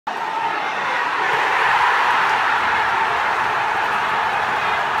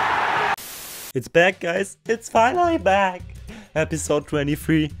It's back, guys. It's finally back. Episode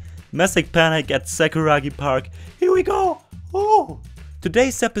 23. Massive Panic at Sakuragi Park. Here we go. Oh.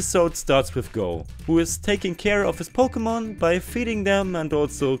 Today's episode starts with Go, who is taking care of his Pokemon by feeding them and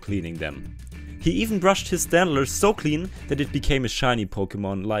also cleaning them. He even brushed his Dandler so clean that it became a shiny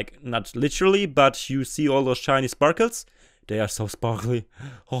Pokemon. Like, not literally, but you see all those shiny sparkles? They are so sparkly.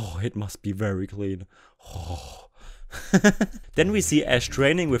 Oh, it must be very clean. Oh. Then we see Ash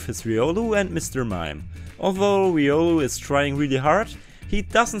training with his Riolu and Mr. Mime. Although Riolu is trying really hard, he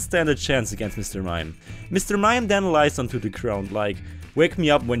doesn't stand a chance against Mr. Mime. Mr. Mime then lies onto the ground like, wake me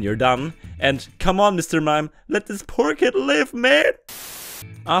up when you're done, and come on Mr. Mime, let this poor kid live, man!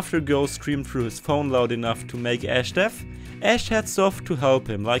 After Go screamed through his phone loud enough to make Ash deaf, Ash heads off to help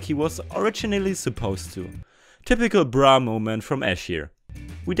him like he was originally supposed to. Typical bra moment from Ash here.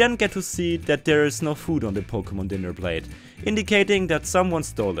 We then get to see that there is no food on the Pokemon dinner plate, indicating that someone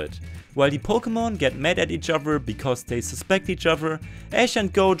stole it. While the Pokemon get mad at each other because they suspect each other, Ash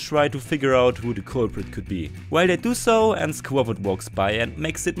and Go try to figure out who the culprit could be. While they do so, and Squirtle walks by and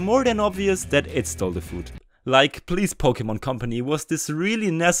makes it more than obvious that it stole the food. Like, please Pokemon Company, was this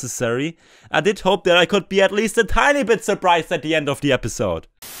really necessary? I did hope that I could be at least a tiny bit surprised at the end of the episode.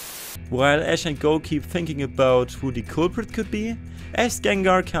 While Ash and Go keep thinking about who the culprit could be, Ash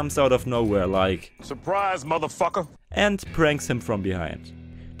Gengar comes out of nowhere like, surprise, motherfucker! And pranks him from behind.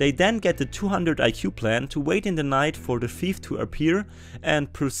 They then get the 200 IQ plan to wait in the night for the thief to appear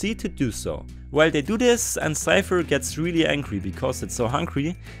and proceed to do so. While they do this, and Cypher gets really angry because it's so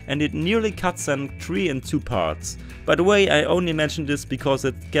hungry and it nearly cuts an tree in 2 parts. By the way, I only mention this because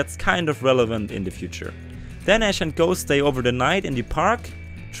it gets kind of relevant in the future. Then Ash and Go stay over the night in the park,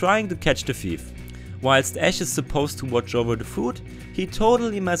 trying to catch the thief. Whilst Ash is supposed to watch over the food, he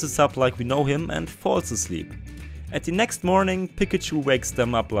totally messes up like we know him and falls asleep. At the next morning, Pikachu wakes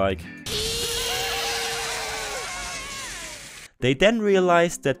them up like. They then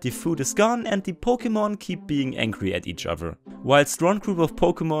realize that the food is gone and the Pokemon keep being angry at each other. Whilst one group of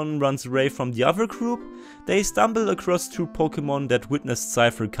Pokemon runs away from the other group, they stumble across 2 Pokemon that witnessed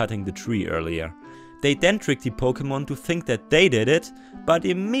Cypher cutting the tree earlier. They then trick the Pokemon to think that they did it, but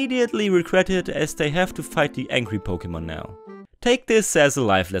immediately regret it as they have to fight the angry Pokemon now. Take this as a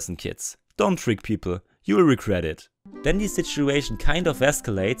life lesson, kids. Don't trick people, you'll regret it. Then the situation kind of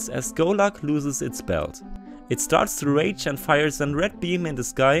escalates as Golok loses its belt. It starts to rage and fires a red beam in the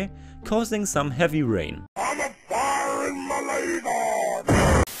sky, causing some heavy rain. I'm a firing my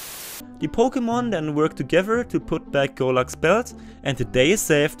laser! The Pokemon then work together to put back Golok's belt, and the day is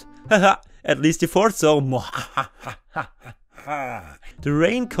saved. Haha, at least you thought so. The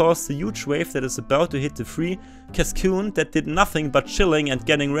rain caused a huge wave that is about to hit the free Cascoon that did nothing but chilling and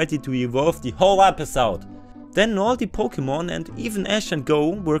getting ready to evolve the whole episode. Then all the Pokemon and even Ash and Go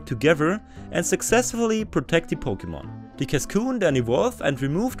work together and successfully protect the Pokemon. The Cascoon then evolve and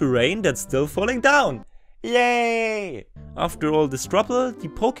remove the rain that's still falling down. Yay! After all this trouble, the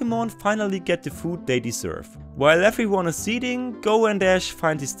Pokemon finally get the food they deserve. While everyone is eating, Go and Ash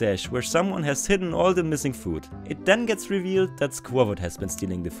find the stash where someone has hidden all the missing food. It then gets revealed that Squirtle has been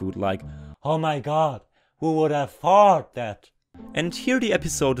stealing the food like, oh my god, who would have thought that? And here the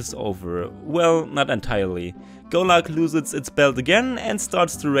episode is over. Well, not entirely. Golok loses its belt again and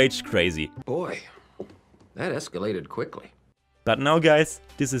starts to rage crazy. Boy, that escalated quickly. But now guys,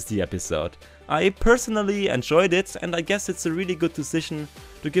 this is the episode. I personally enjoyed it and I guess it's a really good decision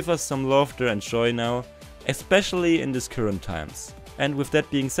to give us some laughter and joy now, especially in these current times. And with that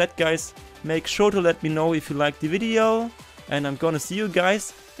being said guys, make sure to let me know if you liked the video and I'm gonna see you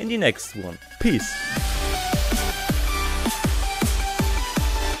guys in the next one. Peace!